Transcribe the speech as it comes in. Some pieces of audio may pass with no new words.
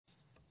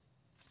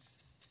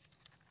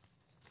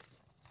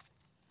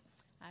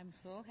I'm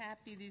so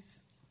happy this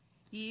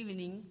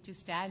evening to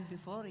stand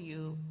before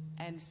you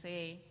and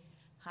say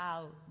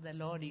how the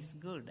Lord is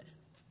good.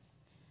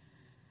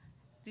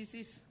 This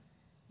is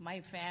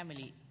my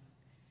family.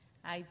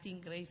 I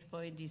think Grace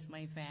Point is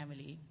my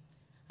family,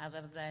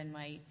 other than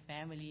my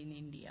family in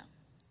India.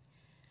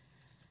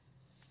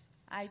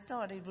 I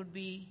thought it would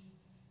be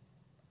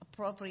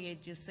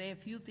appropriate to say a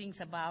few things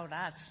about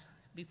us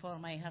before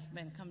my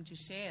husband come to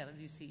share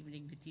this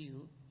evening with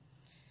you.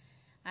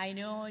 I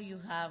know you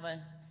have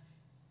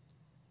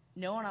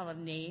known our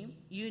name.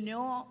 You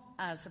know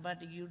us, but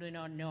you do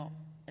not know,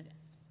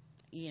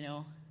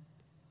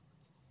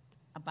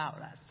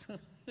 about us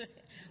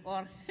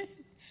or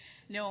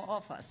know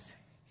of us.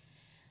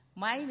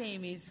 My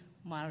name is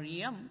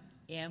Mariam,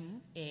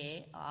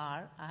 M-A-R-I-A-M.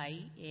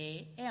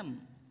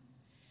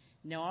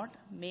 Not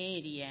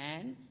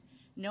Marianne,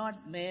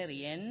 not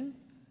Marian,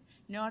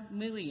 not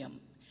Miriam.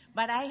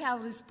 But I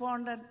have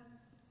responded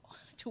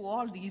to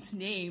all these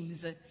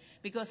names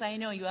because I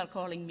know you are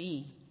calling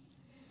me.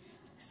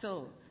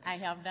 So I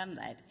have done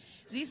that.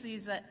 This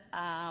is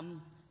a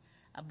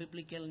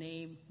biblical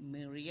name,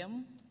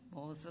 Miriam,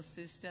 Moses'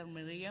 sister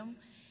Miriam,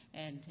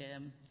 and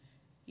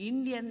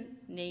Indian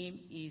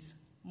name is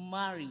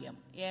Mariam,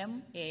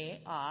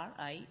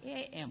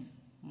 M-A-R-I-A-M,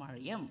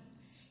 Mariam.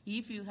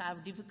 If you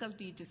have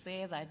difficulty to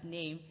say that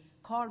name,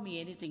 call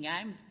me anything.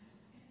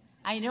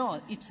 I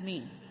know it's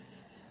me.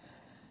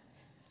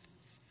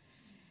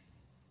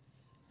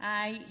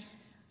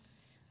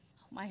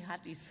 My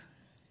heart is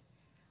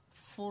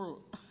full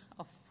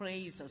of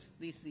praises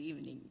this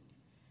evening.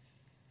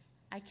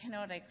 I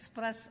cannot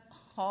express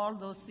all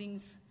those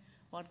things,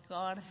 what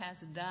God has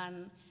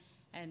done,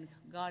 and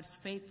God's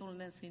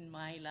faithfulness in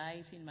my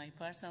life, in my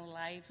personal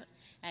life,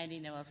 and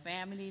in our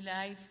family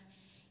life,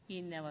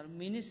 in our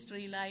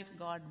ministry life.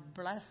 God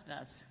blessed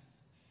us.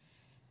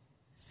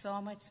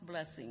 So much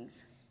blessings.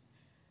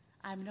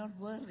 I'm not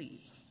worthy.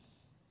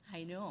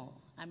 I know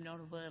I'm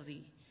not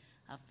worthy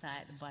of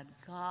that, but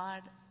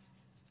God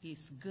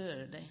is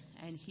good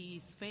and He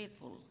is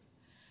faithful.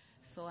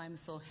 So I'm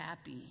so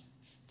happy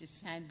to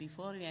stand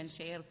before you and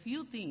share a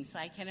few things.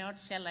 I cannot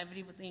tell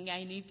everything.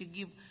 I need to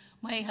give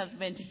my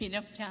husband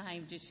enough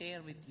time to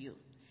share with you.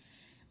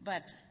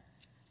 But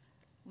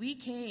we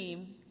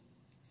came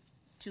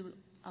to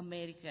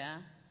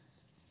America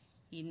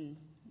in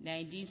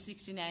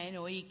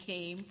 1969. We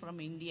came from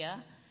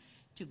India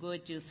to go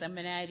to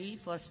seminary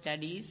for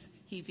studies.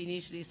 He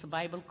finished his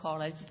Bible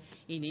college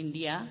in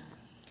India.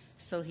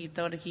 So he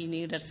thought he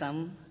needed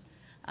some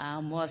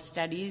more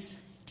studies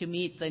to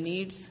meet the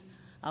needs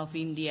of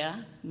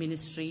India,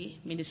 ministry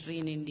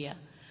in India.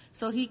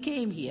 So he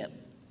came here.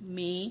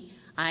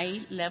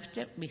 I left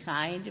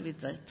behind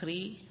with the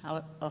three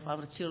of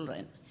our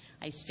children.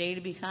 I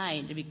stayed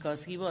behind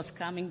because he was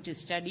coming to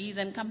study,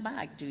 then come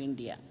back to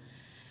India.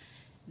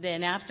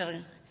 Then after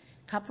a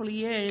couple of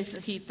years,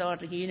 he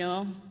thought,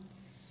 here,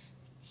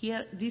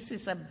 this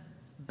is the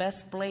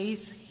best place.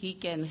 He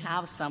can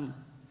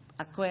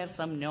acquire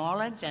some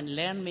knowledge and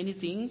learn many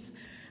things.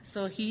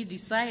 So he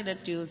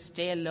decided to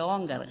stay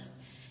longer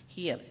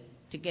here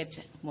to get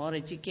more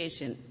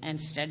education and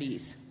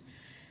studies.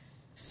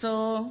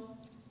 So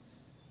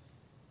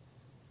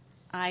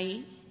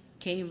I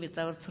came with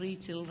our three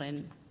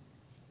children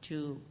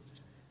to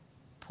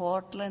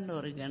Portland,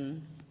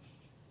 Oregon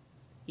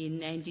in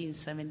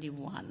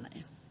 1971.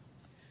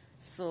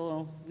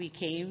 So we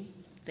came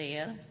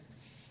there,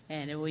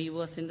 and we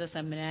was in the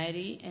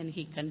seminary, and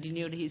he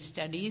continued his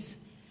studies.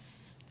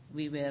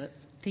 We were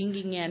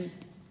thinking and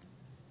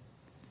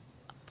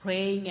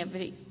praying.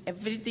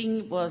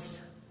 Everything was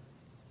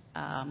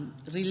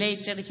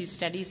related, his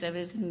studies,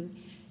 everything,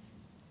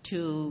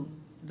 to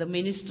the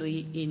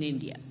ministry in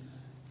India.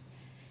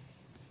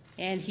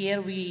 And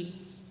here we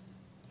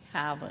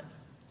have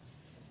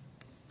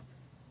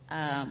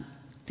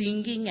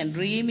thinking and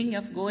dreaming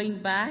of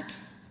going back.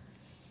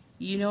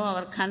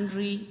 Our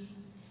country,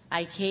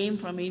 I came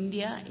from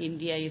India.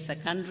 India is a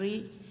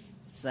country,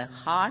 it's a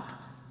hot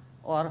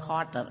or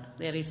hotter.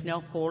 There is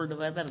no cold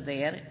weather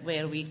there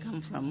where we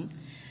come from.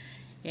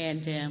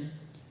 And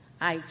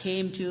I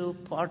came to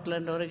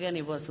Portland, Oregon.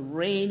 It was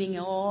raining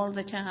all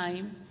the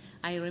time.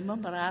 I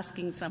remember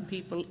asking some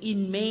people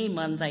in May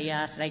month,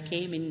 I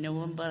came in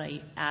November,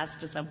 I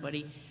asked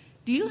somebody,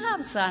 do you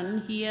have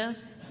sun here?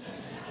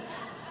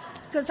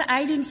 Because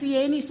I didn't see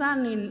any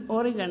sun in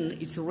Oregon.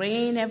 It's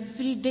rain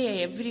every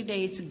day.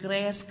 It's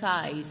gray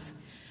skies.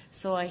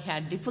 So I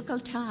had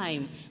difficult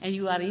time. And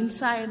you are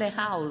inside a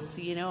house,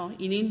 In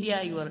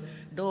India, your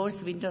doors,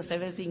 windows,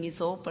 everything is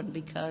open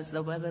because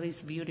the weather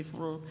is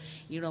beautiful.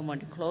 You don't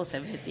want to close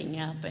everything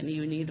up, and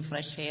you need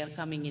fresh air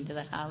coming into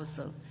the house.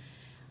 So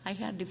I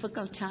had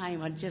difficult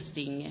time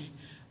adjusting.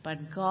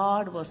 But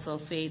God was so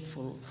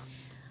faithful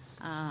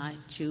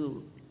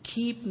to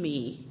keep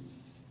me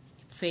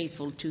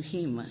faithful to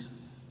Him.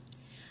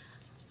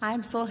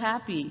 I'm so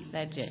happy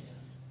that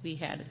we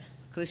had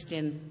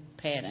Christian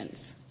parents.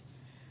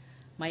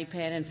 My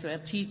parents were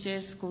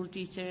teachers, school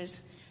teachers,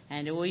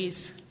 and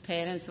his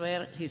parents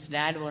his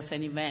dad was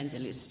an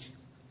evangelist.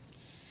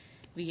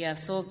 we are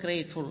so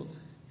grateful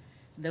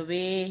the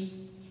way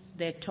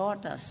they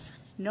taught us,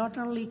 not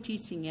only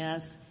teaching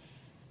us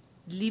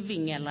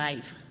living a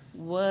life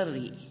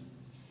worthy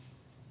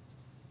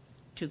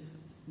to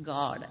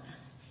God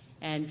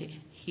and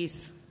His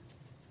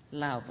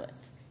love.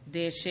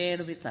 They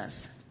shared with us.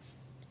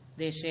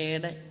 They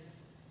shared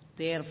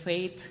their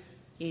faith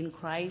in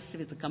Christ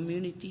with the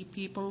community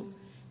people,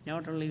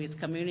 not only with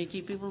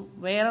community people,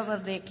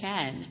 wherever they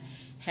can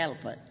help.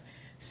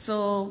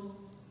 So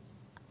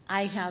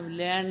I have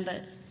learned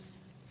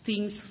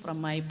things from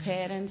my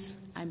parents.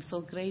 I'm so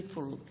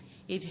grateful.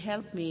 It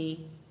helped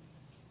me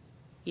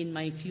in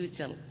my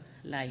future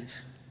life.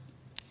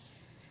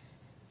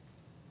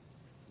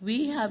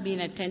 We have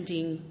been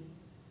attending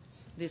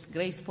this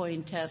Grace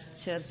Point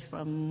Church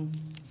from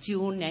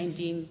June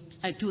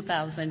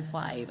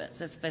 2005.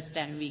 That's the first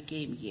time we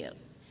came here.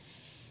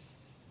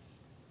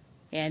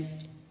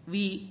 And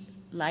we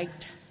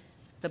liked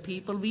the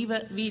people.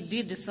 We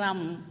did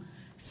some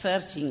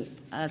searching.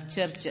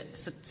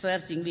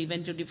 We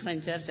went to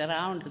different churches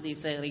around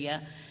this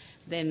area.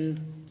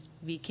 Then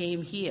we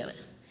came here,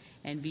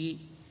 and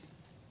we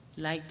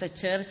liked the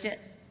church.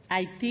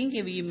 I think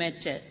we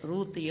met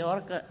Ruth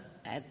York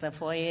at the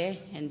foyer,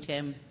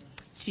 and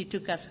she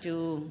took us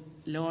to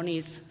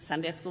Lonnie's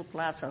Sunday school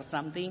class or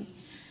something,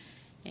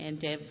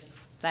 and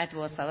that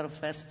was our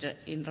first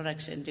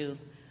introduction to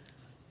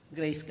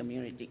Grace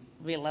Community.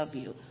 We love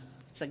you.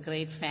 It's a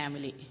great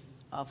family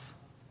of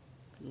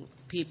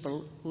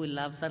people who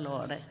love the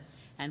Lord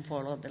and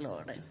follow the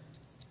Lord.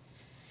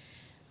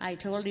 I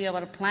told you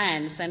our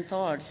plans and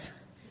thoughts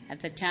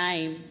at the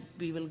time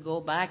we will go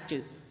back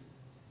to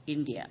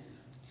India.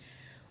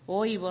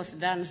 He was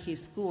done his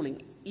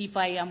schooling. If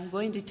I am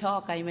going to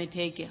talk, I may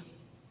take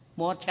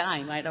more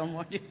time. I don't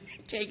want to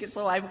take it,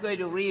 so I'm going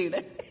to read.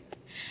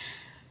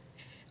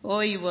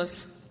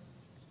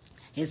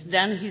 He's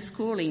done his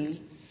schooling.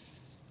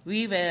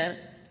 We were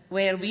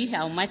where we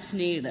have much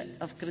need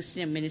of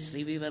Christian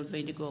ministry. We were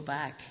going to go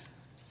back.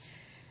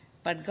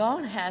 But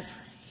God has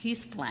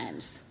His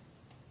plans.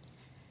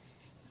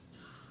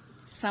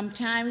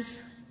 Sometimes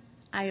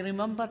I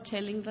remember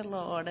telling the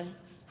Lord,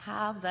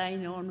 have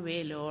thine own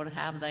way, Lord,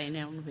 have thine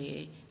own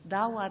way.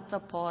 Thou art the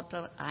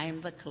potter, I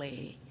am the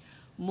clay.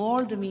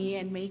 Mold me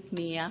and make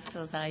me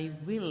after thy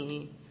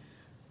will.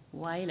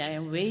 While I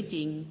am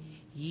waiting,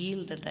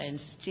 yielded and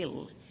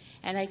still.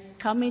 And I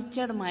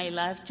committed my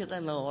life to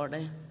the Lord.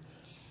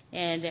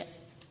 And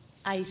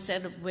I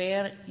said,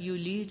 where you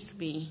lead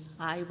me,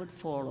 I would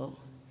follow.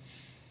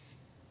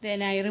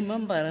 Then I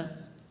remember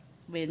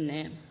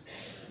when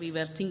we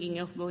were thinking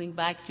of going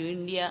back to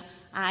India,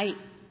 I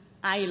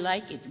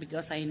like it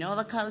because I know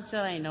the culture,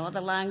 I know the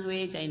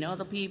language, I know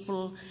the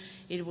people.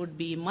 It would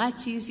be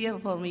much easier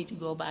for me to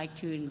go back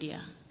to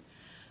India.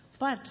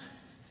 But,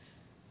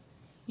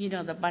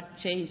 the but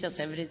changes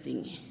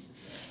everything.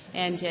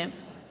 And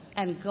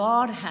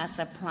God has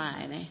a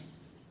plan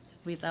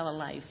with our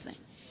lives.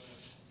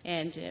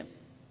 And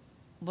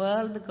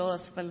World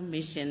Gospel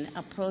Mission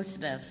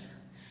approached us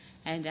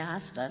and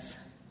asked us,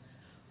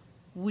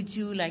 would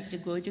you like to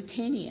go to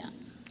Kenya?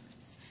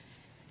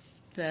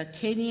 The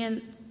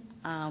Kenyan,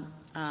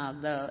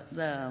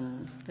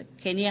 the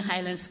Kenya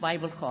Highlands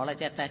Bible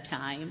College at that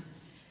time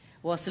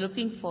was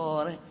looking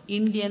for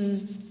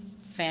Indian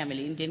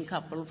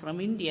couple from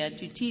India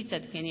to teach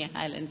at Kenya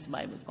Highlands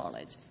Bible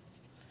College.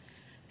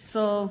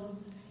 So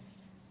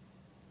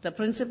the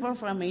principal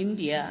from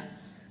India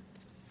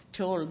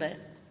told the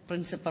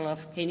principal of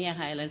Kenya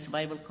Highlands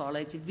Bible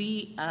College,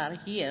 we are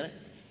here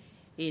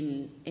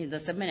in the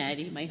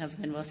seminary. My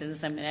husband was in the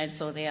seminary,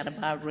 so they are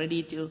about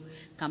ready to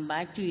come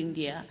back to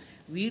India.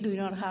 We do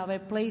not have a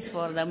place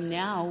for them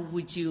now.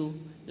 Would you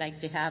like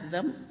to have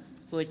them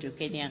go to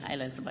Kenya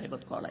Highlands Bible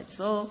College?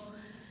 So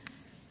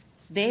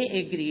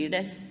they agreed,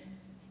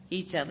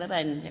 each other,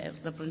 and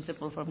the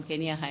principal from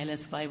Kenya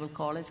Highlands Bible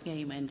College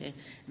came and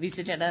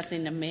visited us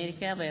in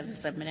America, where the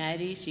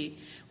seminary, she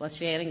was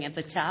sharing at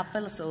the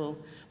chapel, so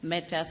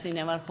met us in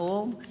our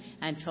home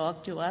and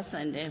talked to us.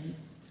 And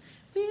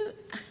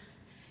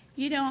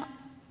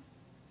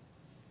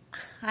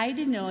I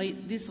didn't know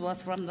this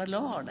was from the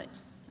Lord,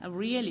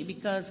 really,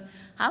 because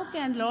how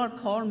can Lord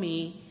call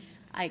me?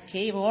 I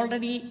came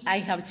already, I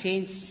have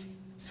changed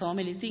so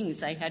many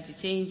things. I had to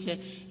change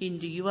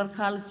into your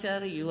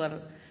culture,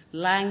 your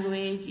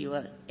language,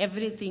 your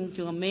everything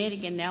to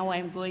America. Now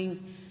I'm going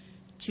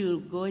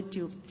to go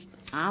to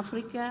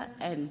Africa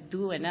and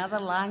do another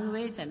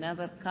language,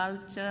 another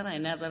culture,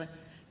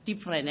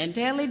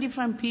 entirely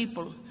different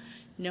people.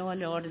 No,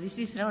 Lord, this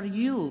is not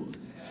you.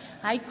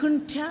 I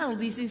couldn't tell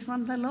this is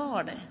from the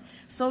Lord.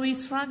 So we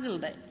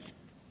struggled.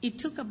 It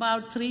took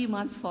about 3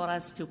 months for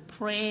us to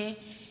pray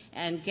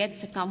and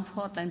get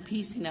comfort and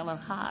peace in our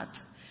heart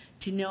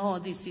to know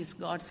this is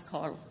God's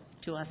call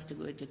to us to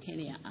go to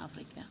Kenya,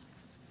 Africa.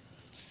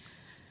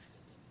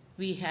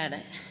 We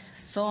had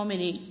so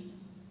many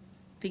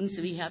things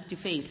we have to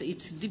face.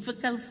 It's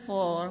difficult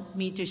for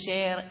me to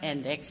share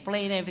and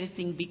explain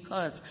everything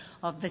because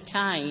of the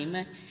time.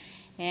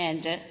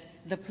 And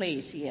the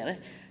place here.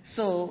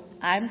 So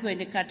I'm going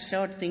to cut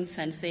short things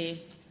and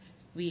say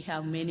we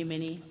have many,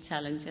 many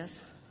challenges.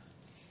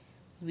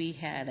 We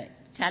had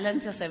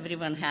challenges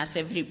everyone has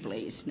every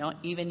place, not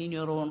even in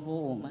your own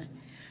home.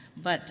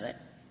 But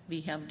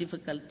we have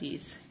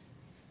difficulties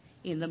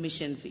in the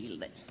mission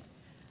field.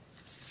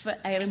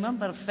 I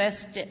remember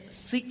first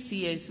 6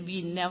 years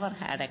we never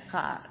had a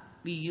car.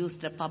 We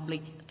used a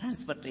public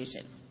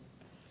transportation.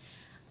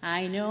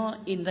 I know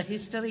in the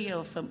history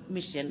of a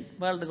mission,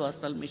 World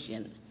Gospel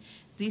Mission,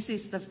 this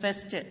is the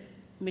first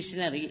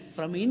missionary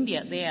from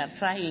India. They are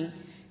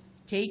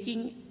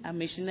taking a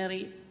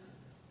missionary,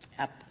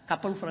 a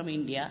couple from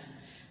India,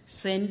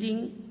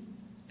 sending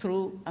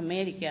through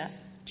America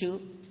to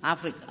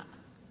Africa.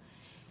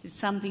 It's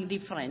something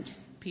different.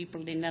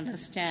 People didn't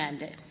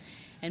understand.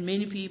 And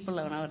many people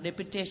on our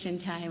deputation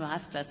time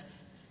asked us,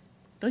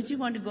 don't you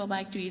want to go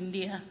back to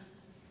India?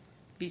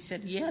 We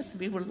said, yes,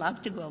 we would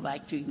love to go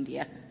back to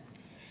India.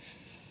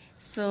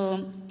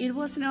 So it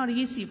was not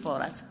easy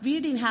for us. We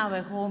didn't have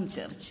a home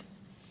church.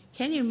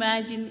 Can you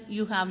imagine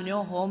you have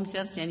no home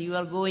church and you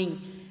are going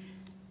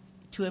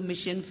to a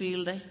mission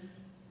field?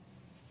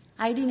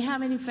 I didn't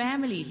have any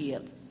family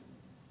here.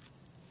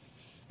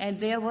 And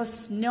there was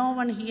no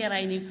one here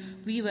I knew.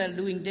 We were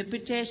doing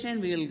deputation.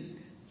 We'll,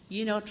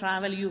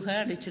 travel. You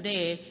heard it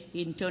today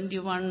in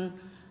 21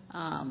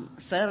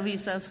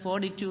 services,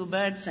 42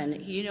 birds.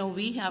 And,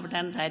 we have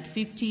done that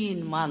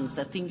 15 months.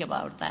 Think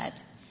about that.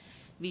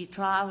 We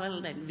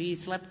traveled and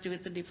we slept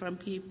with the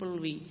different people.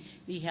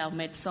 We have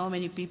met so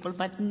many people,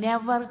 but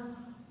never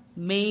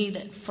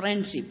made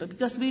friendship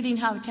because we didn't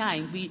have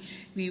time.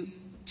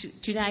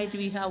 Tonight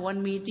we have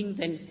one meeting,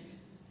 then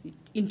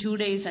in 2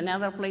 days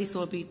another place,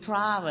 so we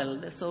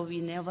traveled. So we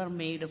never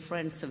made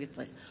friends with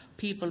the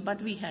people,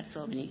 but we had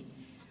so many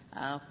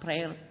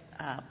prayer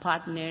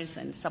partners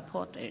and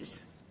supporters.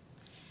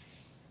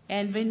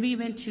 And when we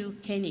went to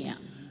Kenya,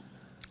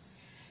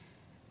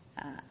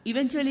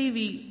 eventually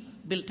we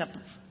built up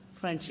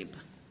friendship.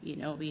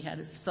 We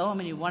had so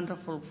many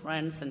wonderful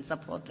friends and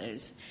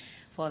supporters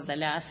for the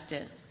last,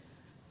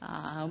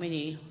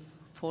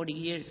 40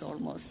 years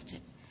almost.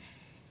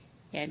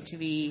 And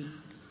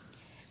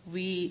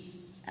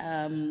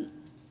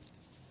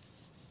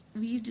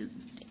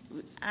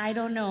I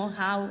don't know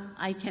how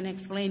I can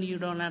explain, you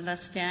don't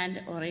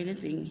understand or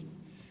anything.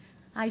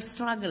 I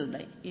struggled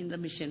in the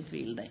mission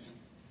field.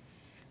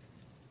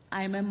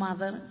 I'm a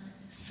mother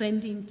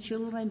sending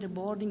children to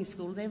boarding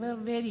school. They were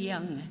very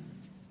young.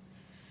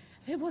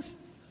 It was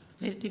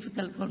very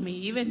difficult for me.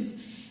 Even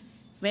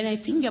when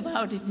I think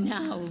about it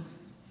now,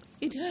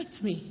 it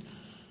hurts me.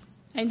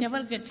 I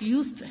never get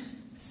used to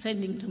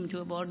sending them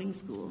to a boarding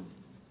school.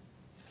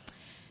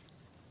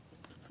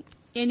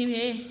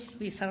 Anyway,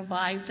 we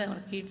survived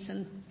our kids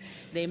and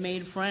they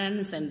made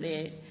friends and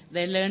they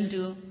learned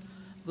to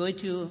go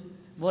to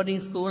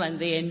boarding school and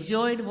they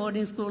enjoyed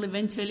boarding school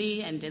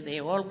eventually and they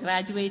all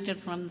graduated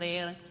from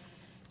there.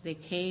 They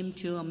came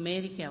to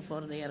America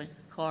for their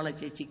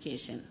college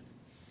education.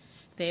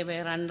 They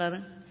were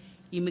under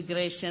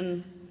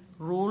immigration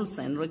rules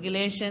and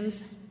regulations.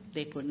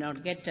 They could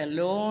not get a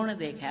loan.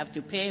 They have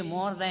to pay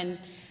more than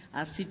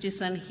a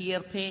citizen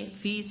here pay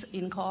fees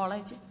in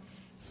college.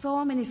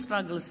 So many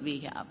struggles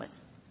we have.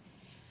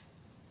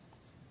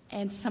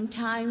 And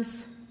sometimes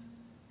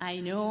I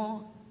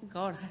know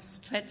God has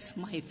stretched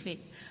my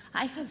faith.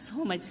 I have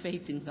so much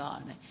faith in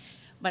God.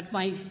 But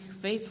my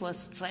faith was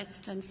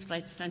stretched and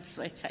stretched and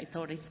stretched. I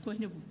thought it's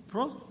going to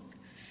break.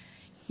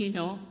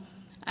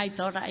 I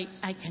thought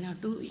I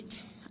cannot do it.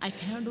 I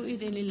cannot do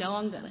it any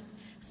longer.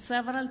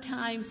 Several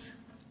times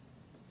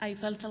I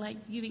felt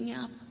like giving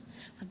up.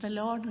 But the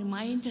Lord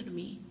reminded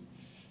me,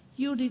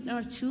 you did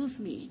not choose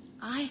me.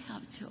 I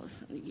have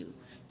chosen you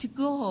to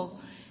go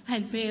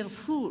and bear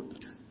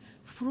fruit.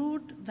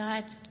 Fruit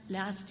that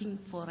lasting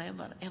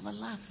forever,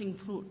 everlasting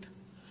fruit.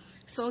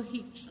 So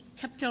he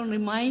kept on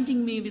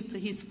reminding me with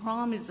his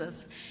promises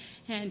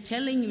and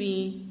telling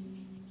me,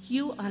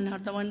 you are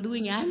not the one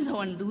doing, I'm the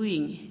one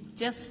doing.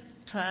 Just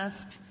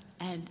trust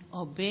and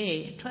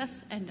obey.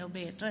 Trust and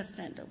obey. Trust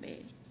and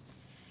obey.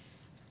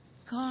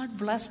 God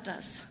blessed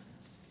us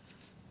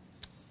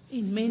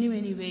in many,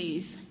 many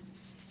ways.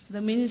 The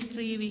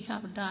ministry we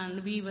have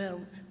done, we were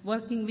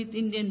working with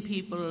Indian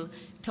people,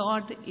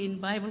 taught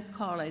in Bible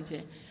college.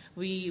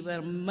 We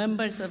were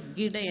members of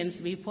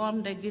Gideons. We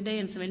formed a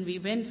Gideons. When we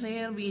went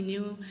there, we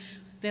knew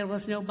there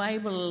was no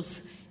Bibles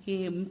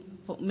in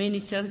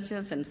many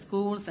churches and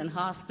schools and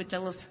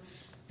hospitals.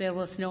 There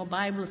was no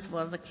Bibles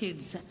for the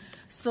kids.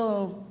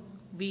 So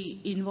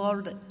we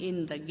involved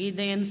in the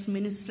Gideons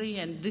ministry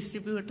and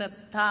distributed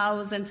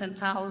thousands and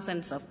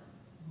thousands of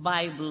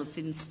Bibles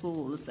in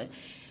schools.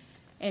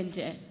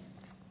 And,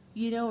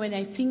 when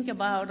I think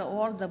about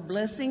all the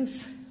blessings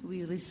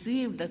we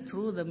received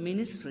through the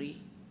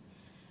ministry,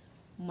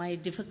 my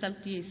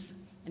difficulties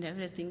and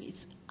everything,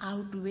 it's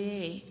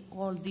outweigh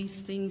all these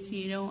things,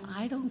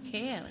 I don't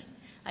care.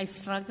 I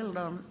struggled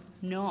or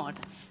not.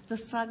 The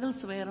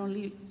struggles were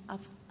only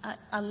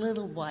a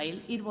little while.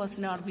 It was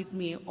not with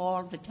me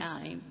all the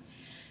time.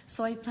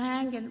 So I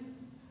thank and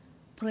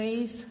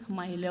praise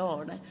my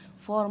Lord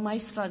for my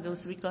struggles,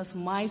 because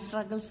my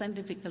struggles and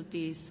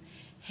difficulties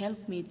help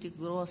me to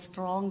grow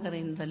stronger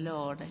in the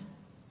Lord.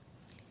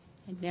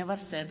 I never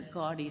said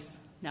God is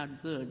not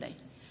good.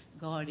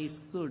 God is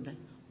good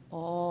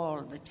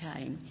all the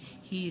time.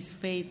 He is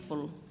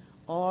faithful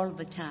all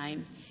the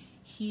time.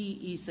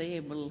 He is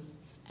able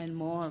and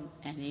more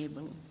than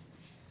able.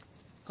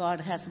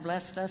 God has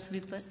blessed us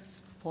with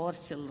 4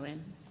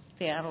 children.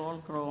 They are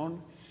all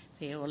grown.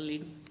 They all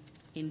live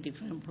in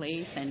different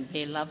places, and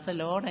they love the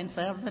Lord and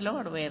serve the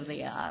Lord where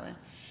they are.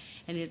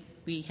 And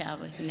we have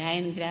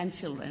 9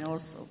 grandchildren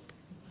also.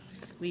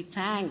 We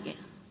thank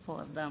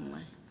for them.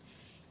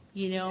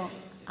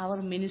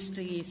 Our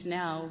ministry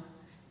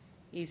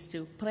is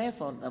to pray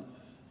for them.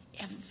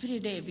 Every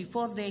day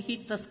before they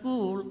hit the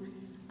school,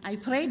 I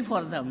prayed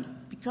for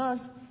them, because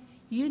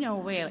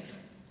where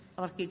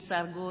our kids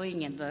are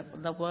going and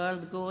the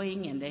world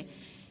going, and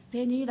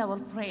they need our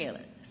prayer.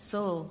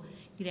 So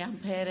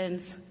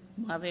grandparents,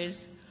 mothers,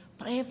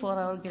 pray for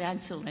our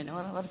grandchildren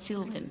or our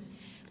children,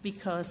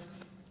 because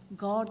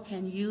God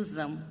can use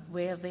them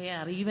where they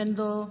are. Even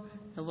though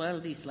the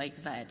world is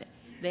like that,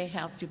 they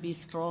have to be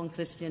strong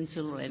Christian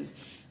children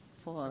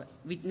for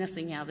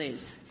witnessing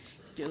others,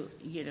 to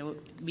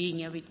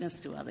being a witness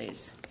to others.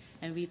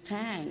 And we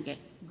thank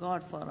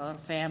God for our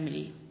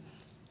family.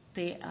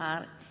 They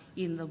are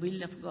in the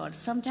will of God.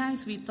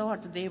 Sometimes we thought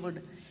they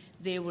would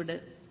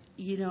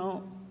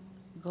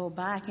go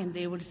back and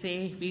they would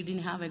say we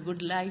didn't have a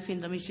good life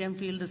in the mission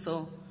field,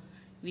 so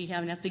we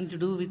have nothing to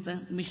do with the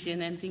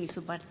mission and things.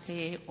 But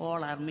they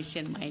all are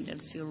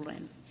mission-minded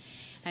children.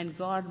 And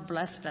God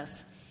blessed us.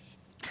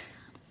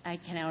 I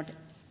cannot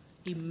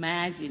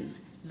imagine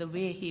the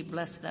way He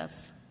blessed us.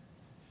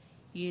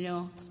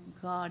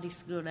 God is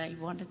good. I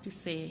wanted to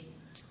say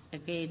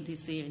again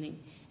this evening,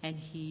 and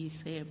He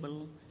is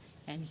able,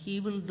 and He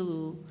will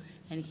do,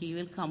 and He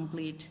will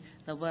complete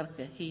the work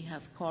He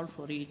has called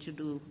for you to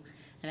do.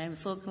 And I'm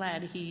so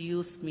glad He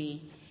used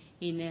me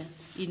in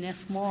a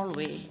small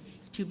way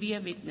to be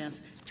a witness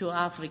to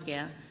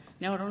Africa,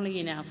 not only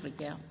in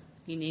Africa,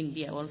 in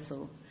India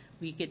also.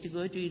 We get to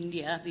go to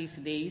India these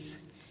days,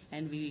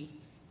 and we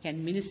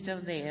can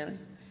minister there.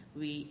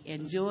 We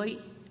enjoy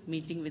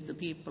meeting with the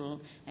people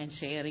and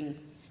sharing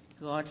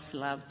God's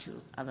love to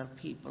other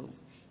people.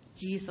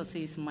 Jesus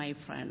is my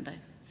friend.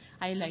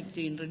 I like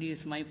to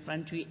introduce my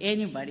friend to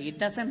anybody. It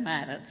doesn't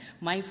matter.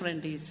 My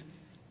friend is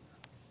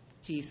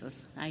Jesus.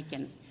 I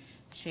can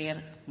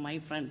share my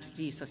friend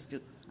Jesus to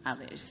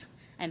others.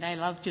 And I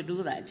love to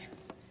do that.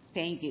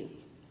 Thank you.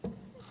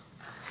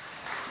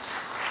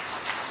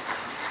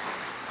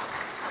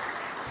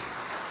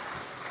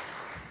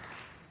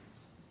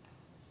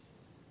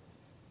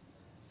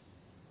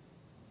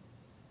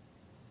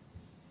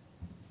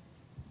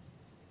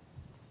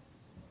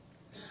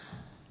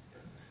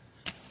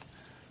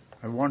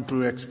 I want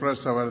to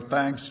express our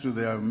thanks to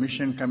the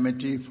mission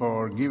committee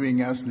for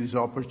giving us this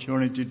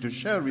opportunity to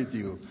share with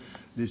you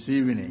this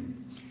evening.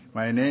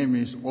 My name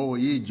is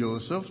O.E.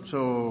 Joseph,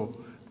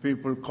 so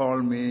people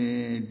call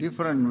me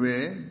different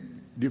way,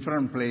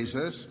 different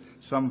places.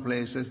 Some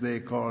places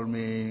they call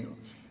me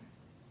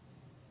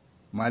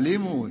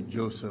Malimu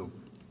Joseph.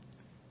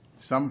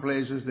 Some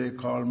places they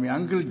call me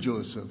Uncle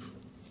Joseph.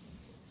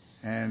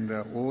 And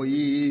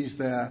O.E. is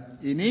the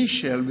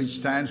initial which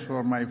stands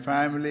for my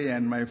family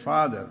and my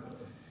father.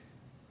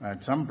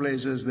 At some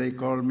places they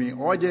call me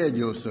Oj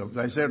Joseph.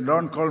 I said,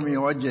 don't call me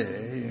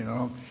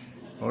Oj,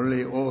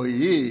 only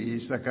O.E.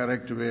 is the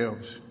correct way of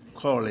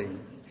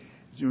calling.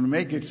 You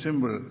make it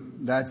simple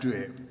that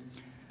way.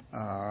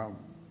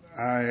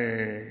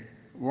 I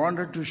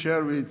wanted to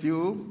share with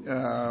you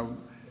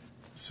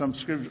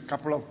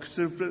couple of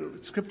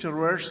scripture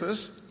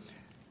verses,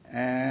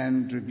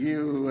 and to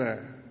give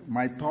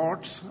my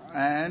thoughts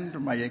and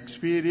my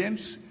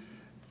experience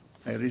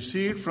I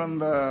received from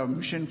the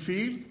mission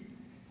field,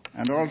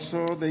 and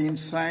also the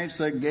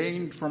insights I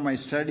gained from my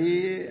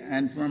study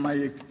and from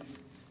my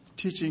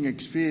teaching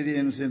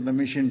experience in the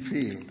mission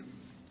field.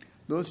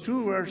 Those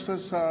 2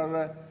 verses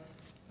are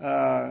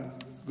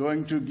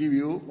going to give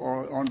you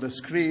on the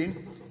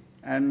screen,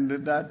 and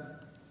that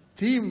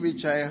theme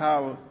which I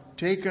have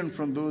taken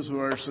from those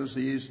verses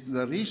is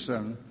the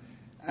reason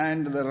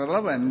and the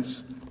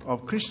relevance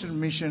of Christian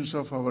missions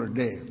of our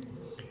day.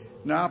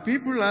 Now,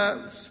 people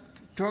have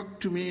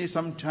talked to me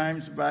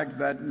sometimes back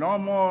that no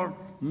more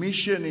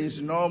mission is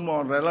no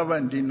more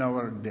relevant in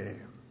our day.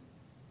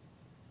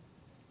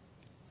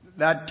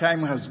 That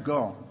time has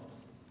gone.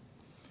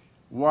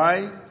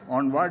 Why?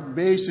 On what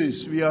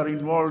basis we are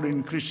involved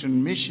in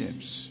Christian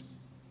missions?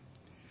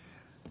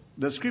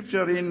 The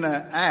scripture in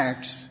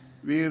Acts,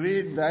 we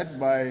read that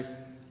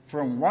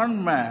from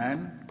one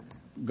man,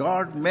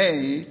 God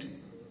made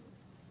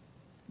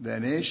the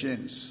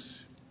nations.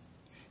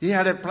 He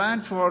had a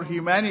plan for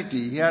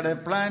humanity. He had a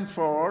plan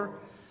for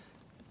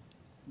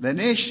the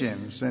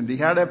nations, and He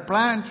had a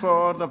plan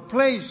for the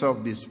place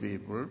of these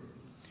people,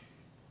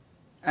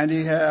 and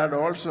He had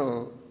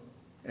also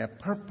a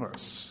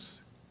purpose.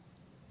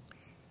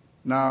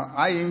 Now,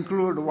 I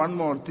include one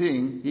more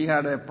thing. He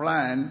had a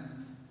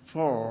plan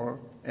for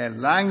a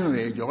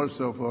language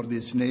also for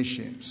these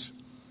nations.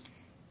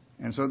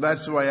 And so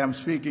that's why I'm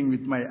speaking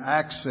with my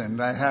accent.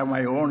 I have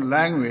my own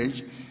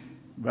language,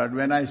 but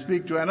when I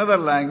speak to another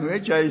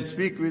language, I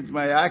speak with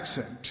my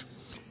accent.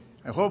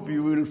 I hope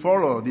you will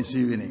follow this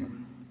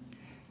evening.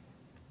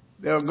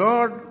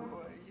 God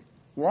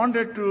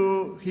wanted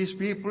his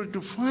people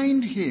to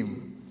find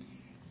him,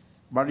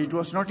 but it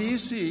was not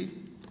easy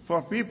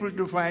for people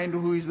to find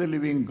who is the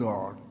living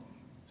God.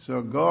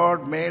 So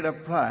God made a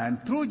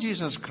plan through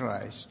Jesus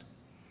Christ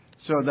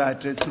so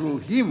that through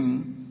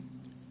him,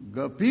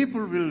 the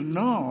people will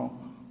know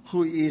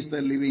who is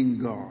the living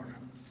God.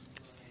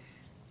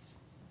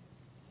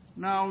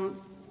 Now,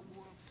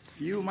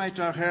 you might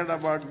have heard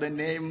about the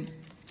name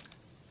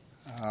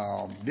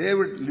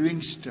David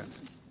Livingstone.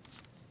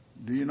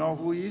 Do you know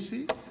who is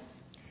he?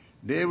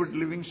 David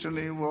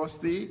Livingstone was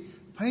the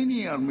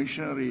pioneer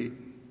missionary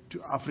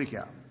to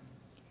Africa.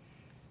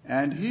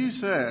 And he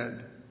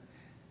said,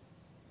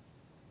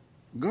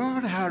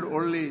 God had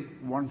only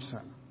one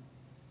son.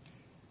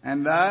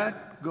 And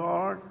that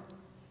God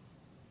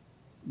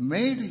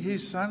made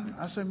his son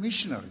as a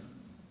missionary.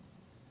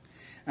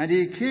 And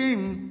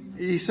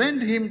he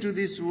sent him to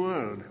this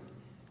world.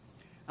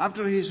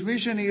 After his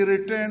mission, he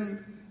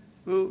returned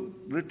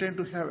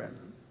to heaven.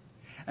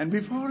 And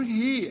before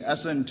he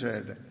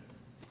ascended,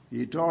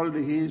 he told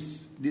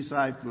his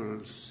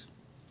disciples,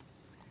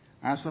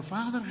 as the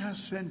Father has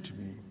sent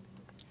me,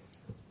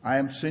 I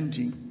am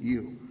sending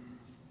you.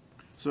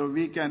 So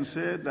we can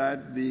say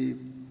that the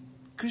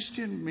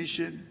Christian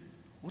mission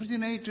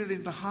originated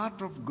in the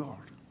heart of God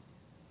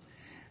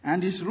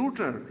and is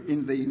rooted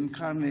in the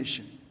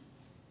incarnation.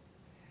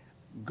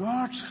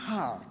 God's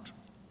heart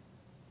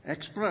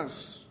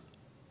expresses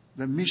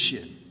the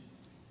mission,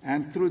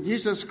 and through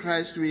Jesus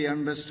Christ we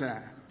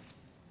understand.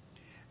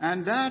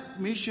 And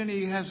that mission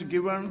he has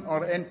given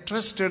or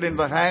entrusted in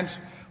the hands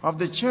of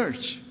the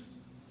church.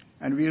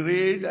 And we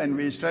read and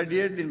we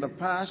studied in the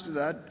past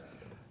that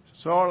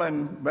Saul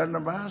and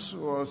Barnabas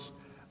was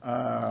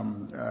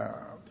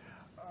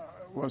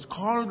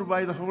called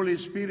by the Holy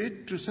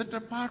Spirit to set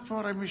apart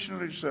for a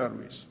missionary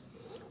service.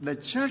 The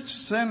church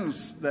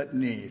sensed that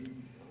need.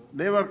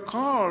 They were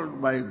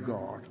called by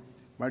God,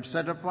 but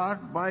set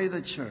apart by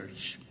the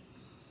church.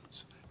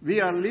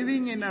 We are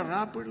living in a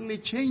rapidly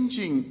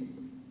changing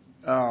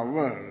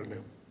world.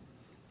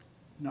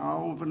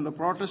 Now, when the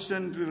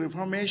Protestant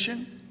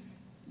Reformation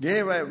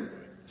gave a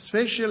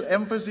special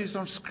emphasis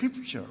on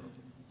Scripture,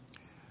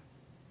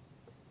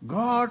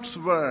 God's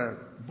Word,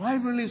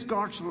 Bible is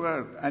God's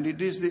Word, and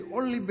it is the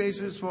only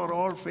basis for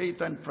all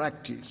faith and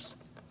practice.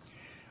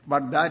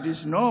 But that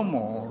is no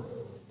more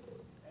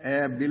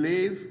a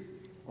belief,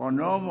 or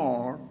no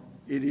more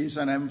it is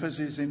an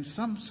emphasis in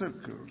some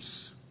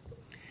circles.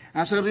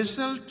 As a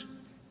result,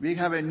 we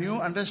have a new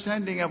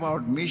understanding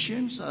about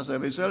missions. As a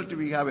result,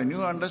 we have a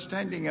new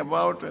understanding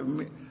about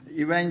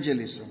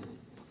evangelism.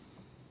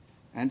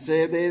 And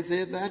they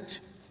say that,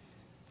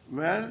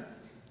 well,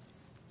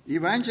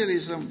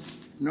 evangelism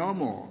no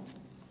more,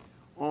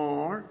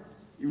 or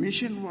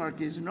mission work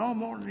is no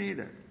more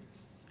needed,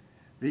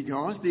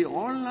 because the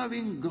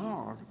all-loving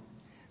God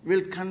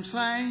will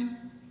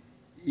consign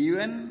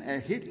even a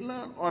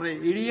Hitler or a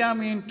Idi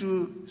Amin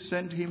to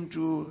send them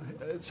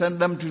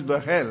to the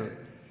hell.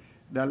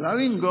 The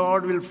loving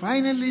God will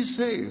finally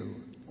save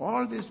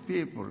all these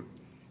people.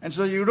 And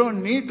so you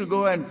don't need to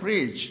go and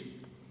preach.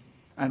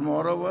 And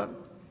moreover,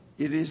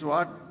 it is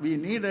what we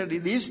needed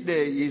this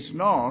day is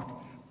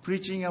not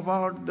preaching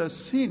about the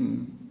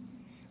sin,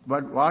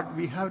 but what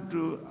we have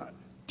to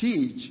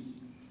teach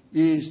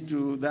is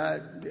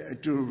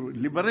to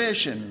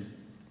liberation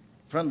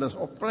from the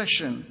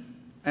oppression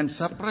and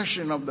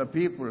suppression of the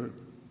people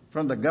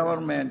from the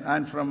government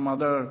and from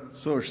other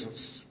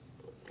sources.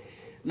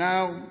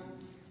 Now,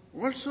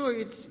 also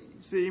it's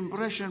the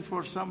impression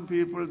for some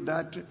people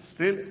that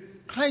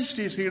Christ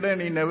is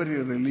hidden in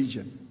every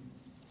religion.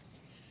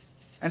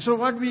 And so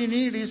what we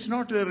need is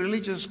not a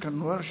religious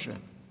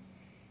conversion,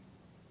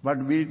 but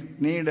we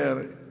need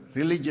a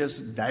religious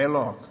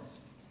dialogue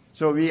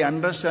so we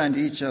understand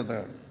each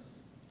other.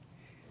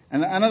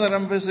 And another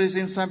emphasis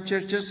in some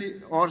churches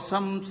or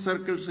some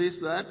circles is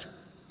that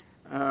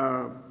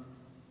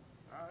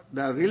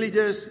the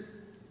religious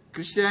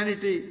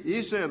Christianity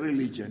is a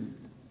religion.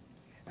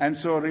 And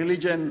so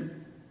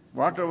religion,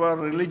 whatever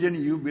religion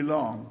you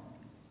belong,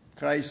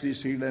 Christ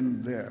is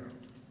hidden there.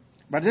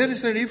 But there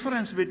is a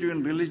difference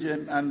between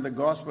religion and the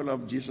gospel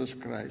of Jesus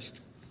Christ.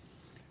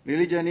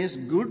 Religion is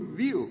good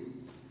view,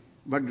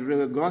 but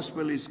the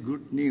gospel is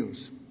good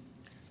news.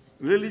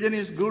 Religion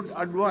is good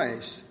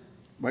advice,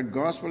 but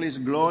gospel is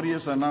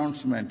glorious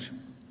announcement.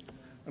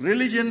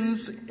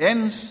 Religion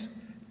ends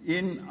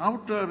in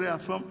outer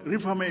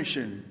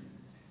reformation,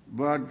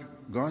 but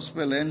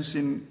gospel ends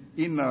in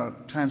inner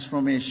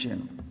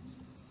transformation.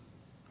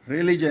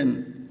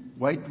 Religion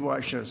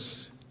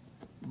whitewashes,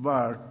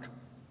 but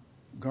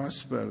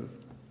gospel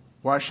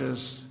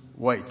washes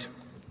white.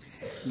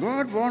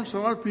 God wants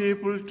all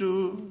people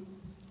to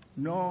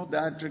know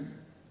that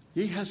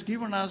He has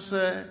given us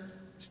a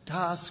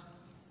task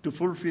to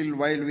fulfill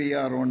while we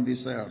are on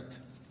this earth.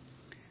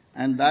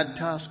 And that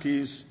task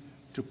is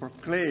to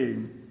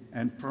proclaim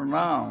and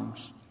pronounce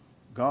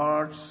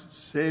God's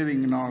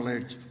saving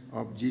knowledge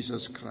of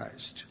Jesus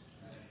Christ.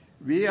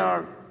 We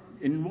are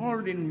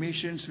involved in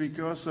missions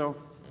because of,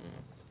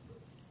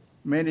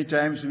 many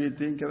times we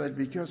think that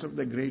because of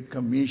the Great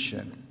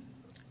Commission.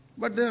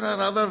 But there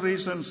are other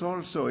reasons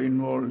also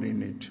involved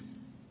in it.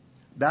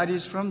 That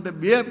is from the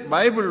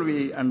Bible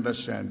we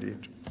understand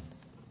it.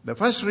 The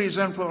first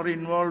reason for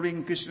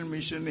involving Christian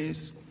mission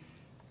is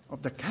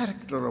of the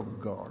character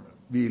of God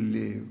we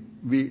live,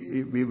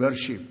 we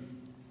worship.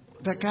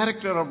 The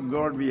character of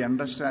God we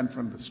understand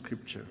from the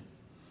Scripture.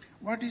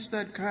 What is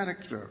that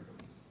character?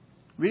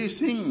 We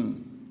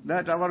sing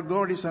that our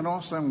God is an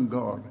awesome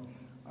God.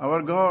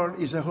 Our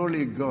God is a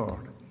holy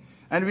God.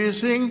 And we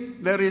sing,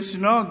 there is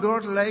no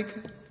God like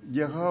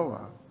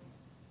Jehovah.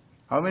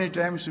 How many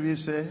times we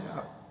say,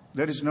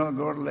 there is no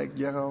God like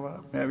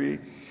Jehovah? Maybe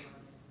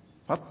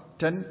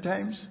 10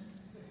 times?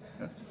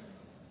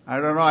 I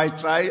don't know,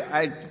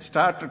 I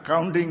started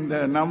counting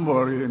the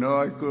number,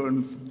 I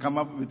couldn't come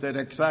up with that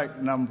exact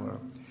number.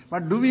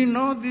 But do we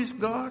know this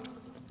God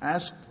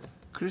as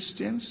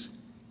Christians?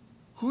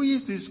 Who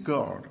is this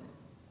God?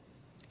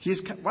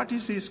 What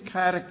is his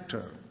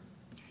character?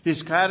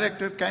 His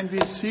character can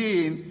be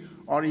seen,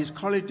 or his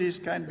qualities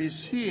can be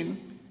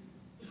seen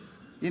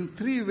in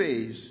three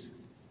ways.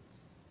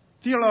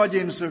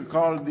 Theologians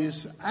call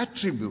these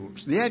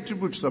attributes, the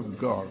attributes of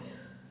God.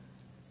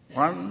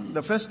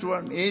 The first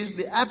one is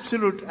the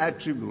absolute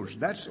attributes.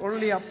 That's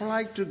only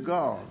applied to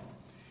God.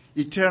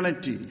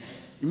 Eternity,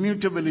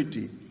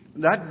 immutability,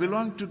 that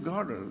belong to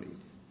God only.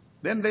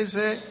 Then they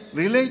say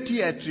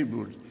relative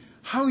attributes.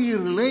 How he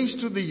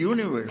relates to the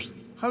universe,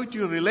 how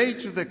to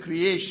relate to the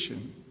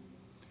creation.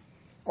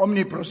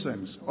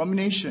 Omnipresence,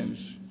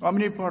 omniscience,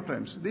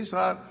 omnipotence. These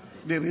are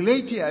the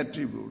relative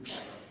attributes.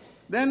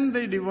 Then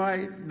they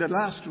divide, the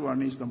last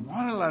one is the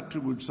moral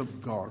attributes of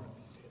God.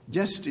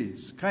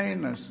 Justice,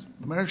 kindness,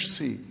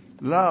 mercy,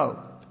 love,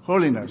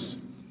 holiness.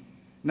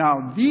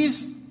 Now,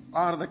 these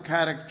are the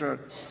character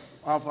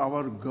of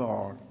our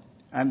God.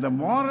 And the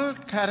moral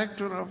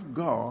character of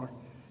God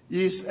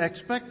is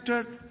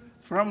expected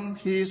from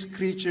his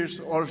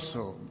creatures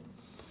also.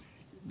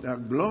 The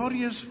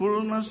glorious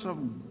fullness of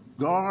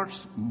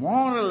God's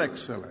moral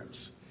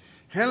excellence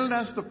held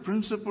as the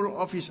principle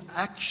of his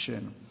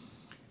action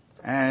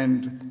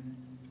and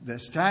the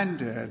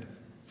standard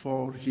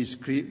for his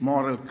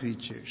moral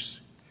creatures.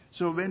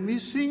 So when we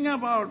sing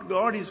about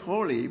God is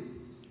holy,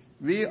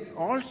 we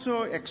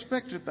also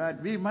expect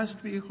that we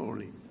must be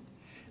holy.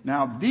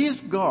 Now, this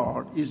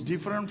God is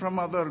different from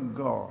other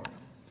God.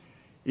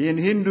 In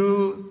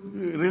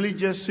Hindu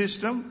religious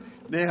system,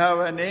 they have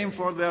a name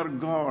for their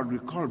God we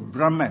call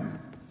Brahman.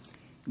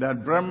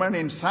 That Brahman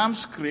in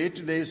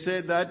Sanskrit, they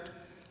say that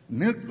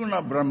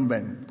Nirguna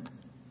Brahman.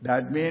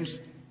 That means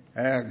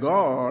a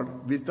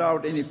God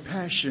without any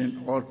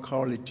passion or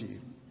quality.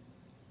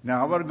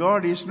 Now, our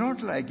God is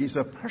not like, he's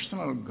a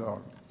personal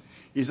God.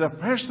 He's a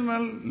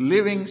personal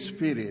living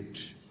spirit,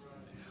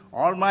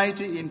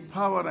 almighty in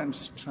power and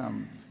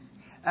strength,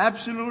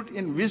 absolute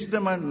in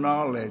wisdom and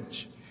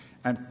knowledge,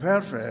 and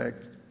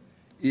perfect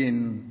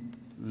in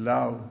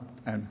love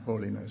and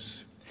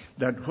holiness.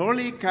 That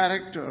holy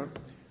character,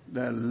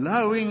 the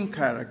loving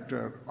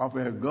character of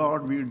a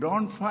God we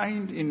don't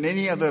find in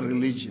any other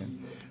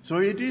religion. So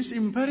it is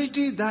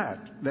imperative that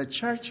the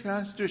church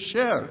has to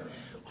share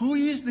who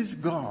is this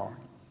God,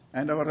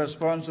 and our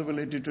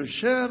responsibility to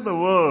share the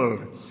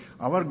world.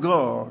 Our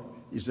God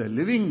is a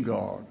living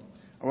God.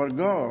 Our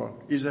God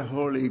is a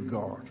holy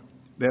God.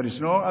 There is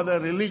no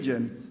other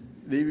religion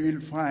they will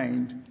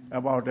find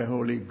about a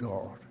holy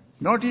God.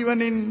 Not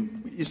even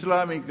in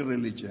Islamic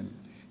religion.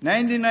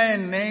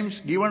 99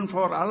 names given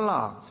for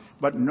Allah,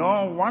 but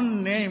no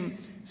one name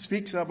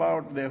speaks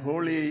about the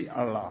holy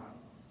Allah.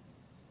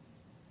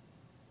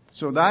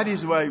 So that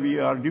is why we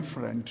are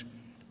different.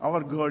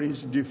 Our God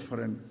is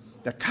different.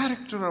 The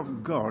character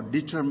of God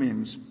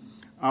determines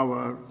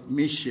our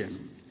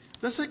mission.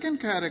 The second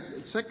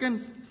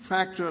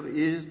factor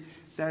is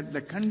that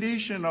the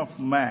condition of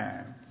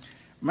man.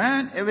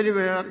 Man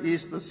everywhere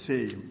is the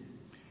same.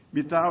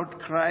 Without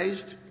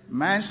Christ,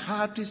 man's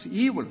heart is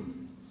evil.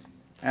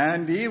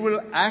 And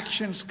evil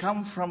actions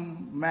come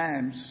from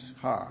man's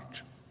heart.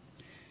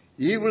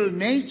 Evil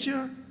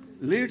nature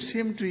leads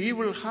him to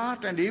evil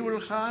heart, and evil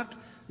heart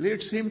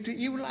leads him to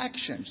evil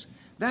actions.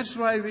 That's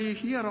why we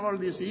hear all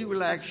this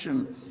evil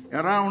action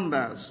around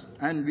us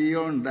and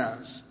beyond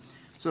us.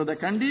 So the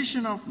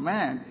condition of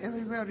man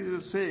everywhere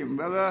is the same.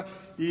 Whether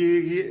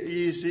he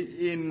is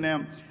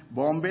in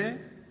Bombay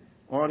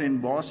or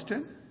in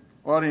Boston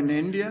or in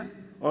India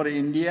or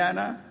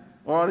Indiana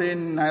or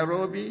in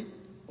Nairobi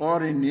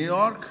or in New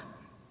York,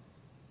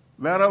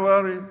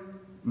 wherever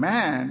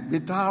man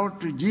without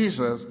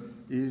Jesus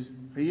is,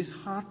 his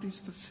heart is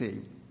the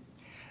same.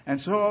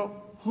 And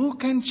so who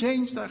can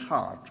change that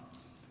heart?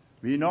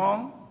 We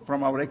know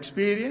from our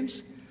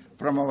experience,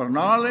 from our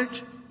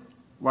knowledge,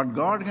 what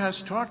God has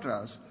taught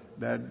us,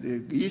 that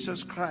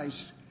Jesus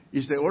Christ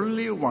is the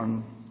only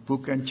one who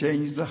can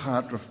change the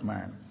heart of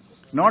man.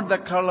 Not the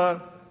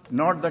color,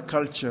 not the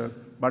culture,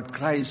 but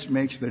Christ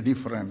makes the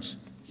difference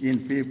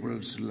in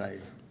people's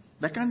life.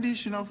 The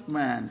condition of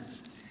man.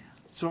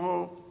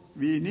 So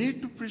we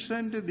need to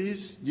present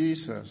this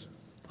Jesus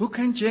who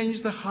can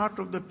change the heart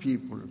of the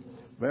people,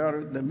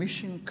 where the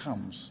mission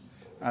comes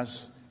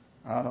as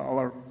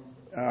our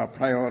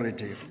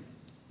priority.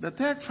 The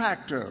third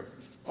factor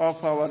of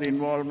our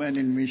involvement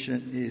in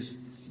mission is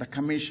the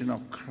commission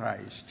of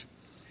Christ.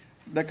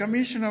 The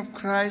commission of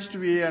Christ,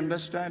 we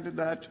understand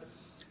that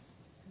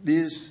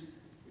this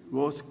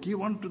was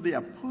given to the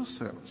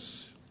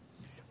apostles.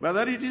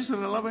 Whether it is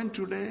relevant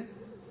today,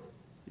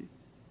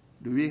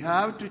 do we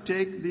have to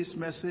take this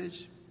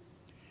message?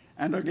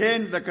 And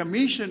again, the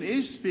commission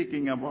is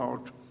speaking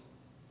about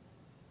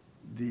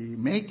the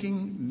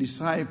making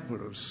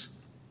disciples.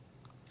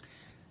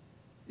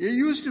 It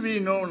used to be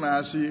known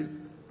as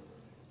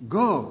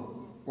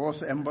go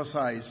was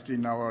emphasized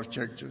in our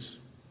churches.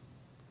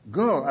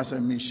 Go as a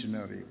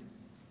missionary.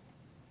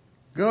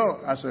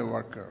 Go as a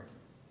worker.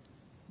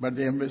 But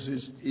the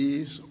emphasis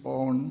is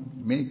on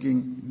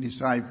making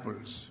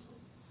disciples.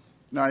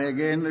 Now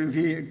again, if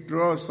we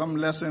draw some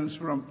lessons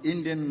from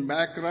Indian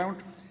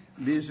background,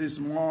 this is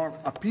more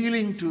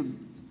appealing to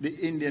the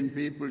Indian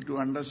people to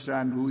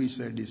understand who is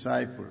a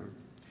disciple.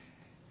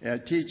 A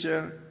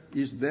teacher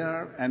is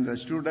there and the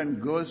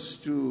student goes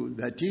to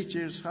the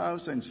teacher's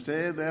house and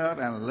stay there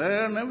and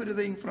learn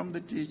everything from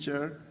the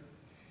teacher,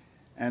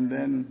 and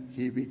then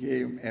he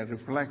became a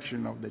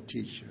reflection of the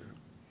teacher.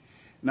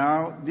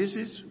 Now this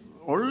is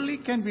only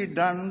can be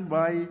done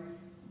by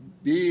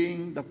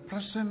being the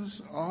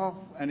presence of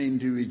an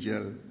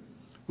individual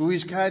who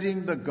is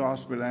carrying the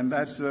gospel, and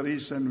that's the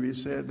reason we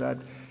say that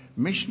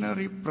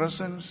missionary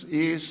presence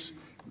is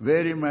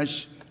very much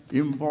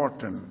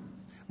important.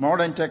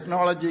 Modern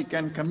technology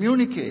can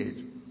communicate,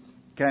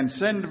 can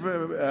send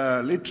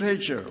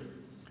literature,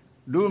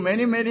 do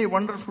many, many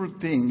wonderful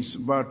things,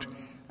 but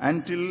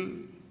until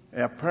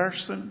a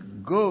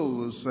person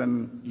goes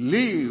and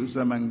lives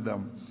among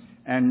them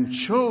and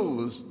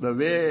shows the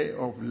way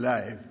of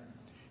life,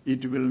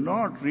 it will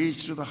not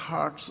reach to the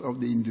hearts of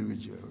the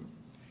individual.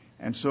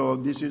 And so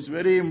this is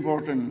very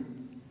important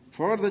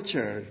for the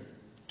church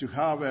to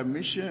have a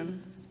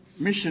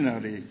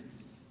missionary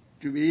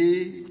to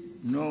be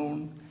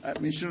known, a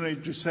missionary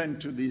to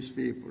send to these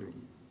people.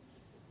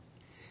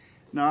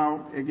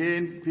 Now,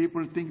 again,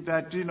 people think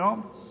that,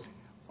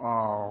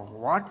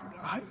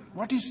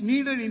 what is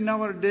needed in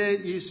our day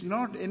is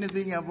not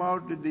anything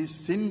about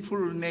this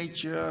sinful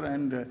nature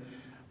and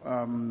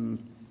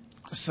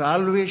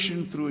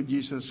salvation through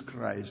Jesus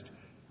Christ.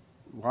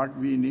 What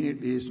we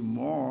need is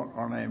more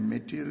on a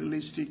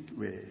materialistic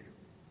way.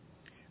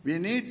 We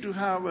need to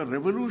have a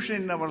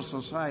revolution in our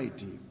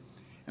society.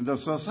 And the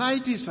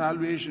society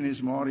salvation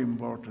is more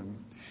important.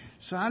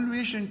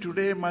 Salvation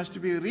today must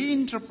be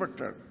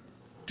reinterpreted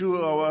to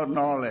our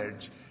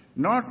knowledge.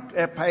 Not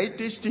a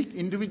pietistic,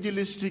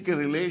 individualistic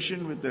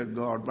relation with the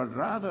God, but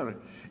rather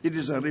it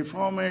is a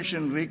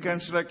reformation,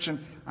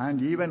 reconstruction,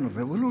 and even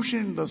revolution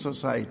in the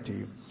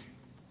society.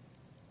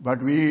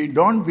 But we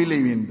don't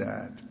believe in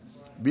that.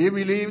 We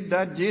believe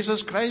that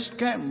Jesus Christ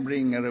can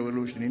bring a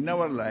revolution in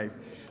our life.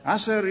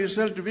 As a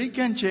result, we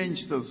can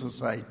change the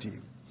society.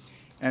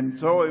 And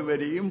so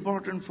very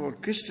important for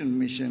Christian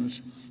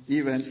missions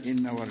even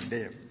in our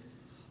day.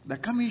 The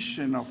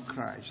commission of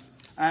Christ.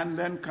 And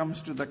then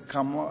comes to the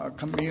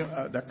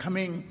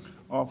coming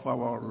of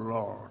our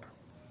Lord.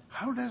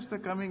 How does the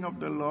coming of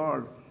the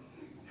Lord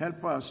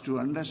help us to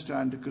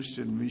understand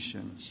Christian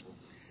missions?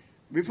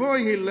 Before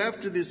he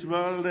left this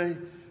world,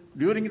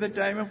 during the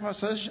time of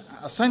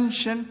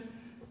ascension,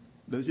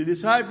 the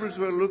disciples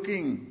were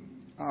looking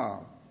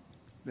up.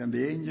 Then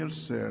the angel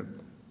said,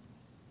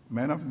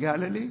 "Men of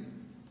Galilee,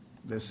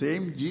 the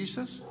same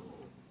Jesus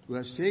who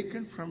has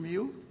taken from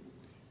you,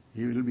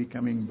 he will be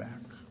coming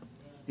back."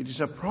 It is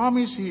a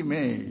promise he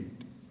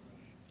made.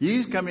 He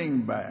is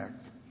coming back.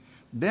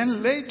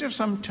 Then later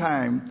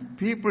sometime,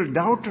 people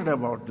doubted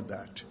about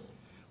that.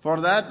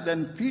 For that,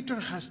 then Peter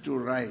has to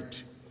write.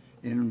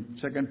 In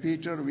 2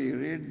 Peter, we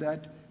read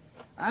that,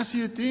 as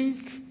you think,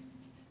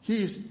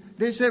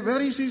 they say,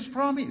 where is his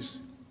promise?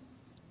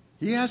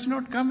 He has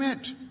not come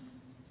yet.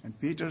 And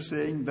Peter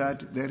saying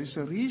that there is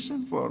a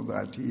reason for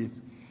that,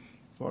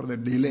 for the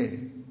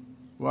delay.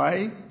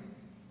 Why?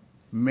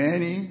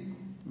 Many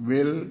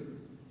will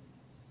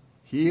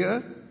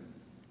hear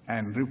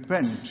and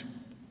repent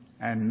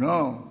and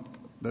know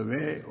the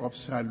way of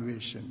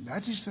salvation.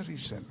 That is the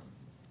reason.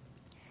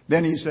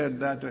 Then he said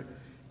that,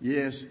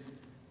 yes,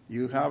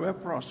 you have a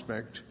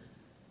prospect.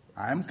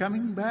 I am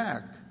coming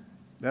back.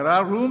 There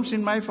are rooms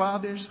in my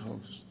Father's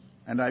house,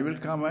 and I will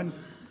come and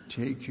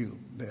take you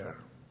there.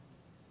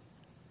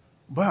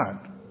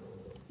 But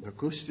the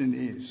question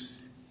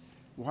is,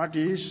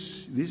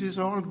 this is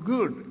all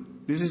good.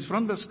 This is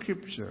from the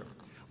scripture.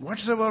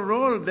 What's our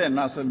role then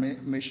as a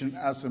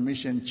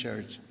mission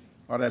church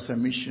or as a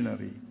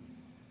missionary?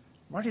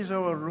 What is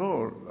our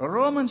role?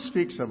 Romans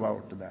speaks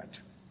about that.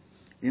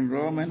 In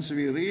Romans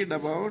we read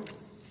about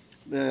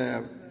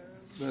the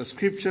the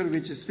scripture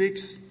which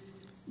speaks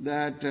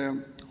that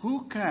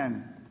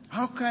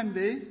how can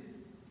they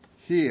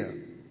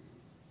hear?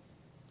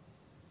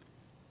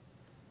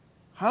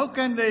 How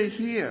can they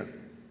hear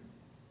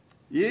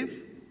if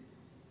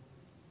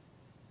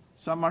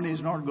someone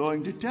is not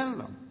going to tell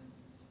them?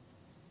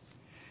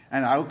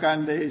 And how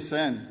can they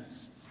send?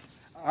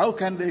 How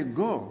can they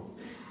go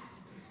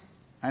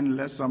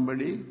unless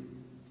somebody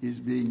is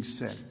being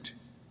sent?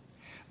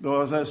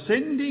 There is a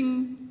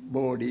sending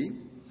body,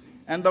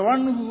 and the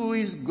one who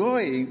is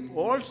going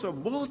also,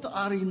 both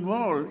are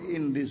involved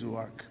in this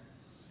work.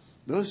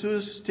 Those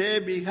who stay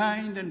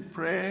behind and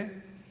pray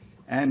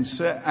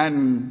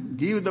and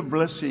give the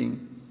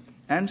blessing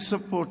and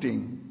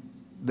supporting,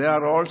 they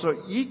are also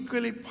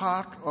equally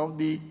part of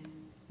the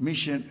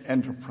mission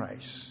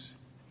enterprise.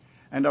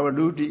 And our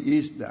duty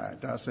is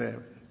that, as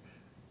a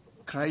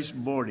Christ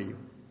body,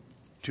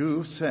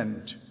 to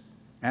send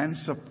and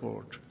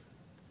support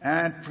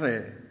and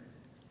pray,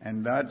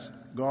 and that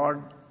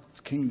God's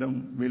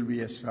kingdom will be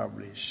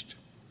established.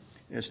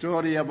 A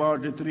story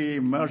about the three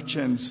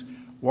merchants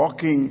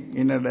walking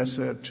in a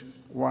desert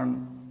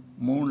one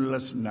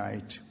moonless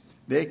night.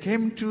 They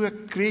came to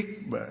a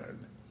creek bed,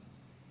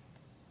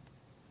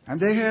 and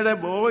they heard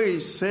a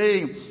voice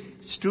saying,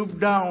 "Stoop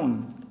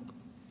down,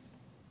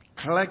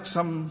 collect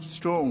some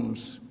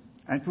stones,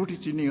 and put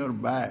it in your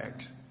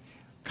bags.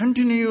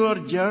 Continue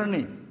your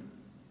journey.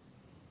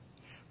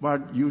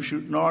 But you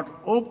should not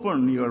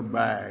open your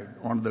bag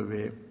on the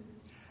way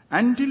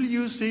until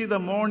you see the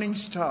morning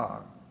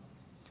star.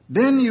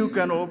 Then you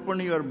can open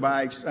your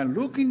bags and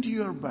look into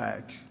your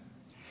bags.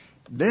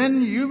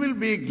 Then you will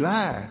be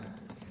glad,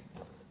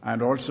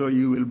 and also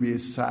you will be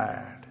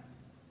sad."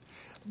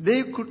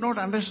 They could not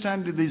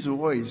understand this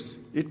voice.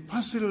 It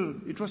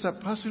was a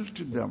puzzle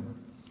to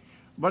them.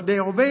 But they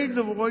obeyed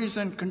the voice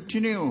and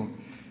continued.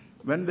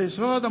 When they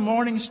saw the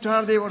morning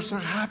star, they were so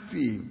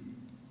happy.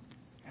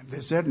 And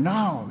they said,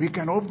 "Now we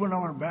can open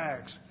our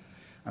bags."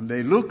 And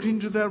they looked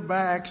into their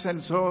bags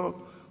and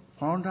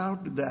found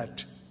out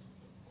that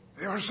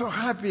they were so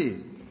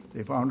happy.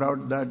 They found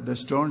out that the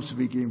stones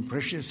became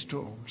precious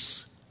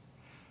stones.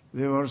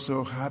 They were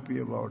so happy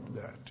about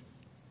that.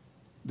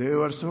 They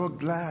were so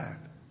glad.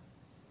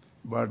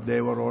 But they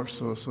were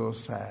also so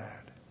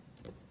sad.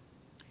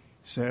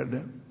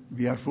 Said,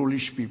 "We are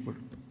foolish people.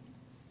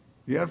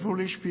 We are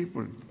foolish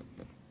people.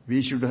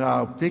 We should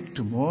have picked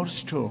more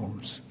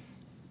stones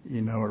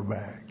in our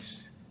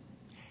bags."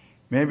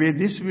 Maybe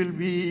this will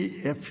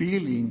be a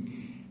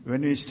feeling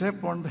when we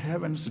step on the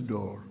heaven's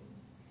door.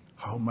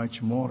 How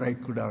much more I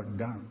could have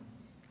done.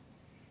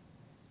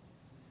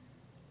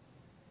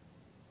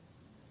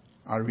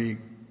 Are we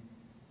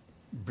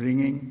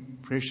bringing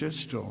precious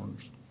stones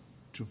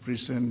to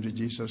present to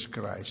Jesus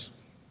Christ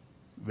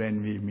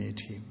when we meet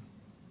Him?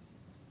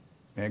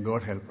 May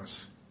God help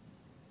us.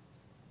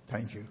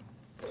 Thank you.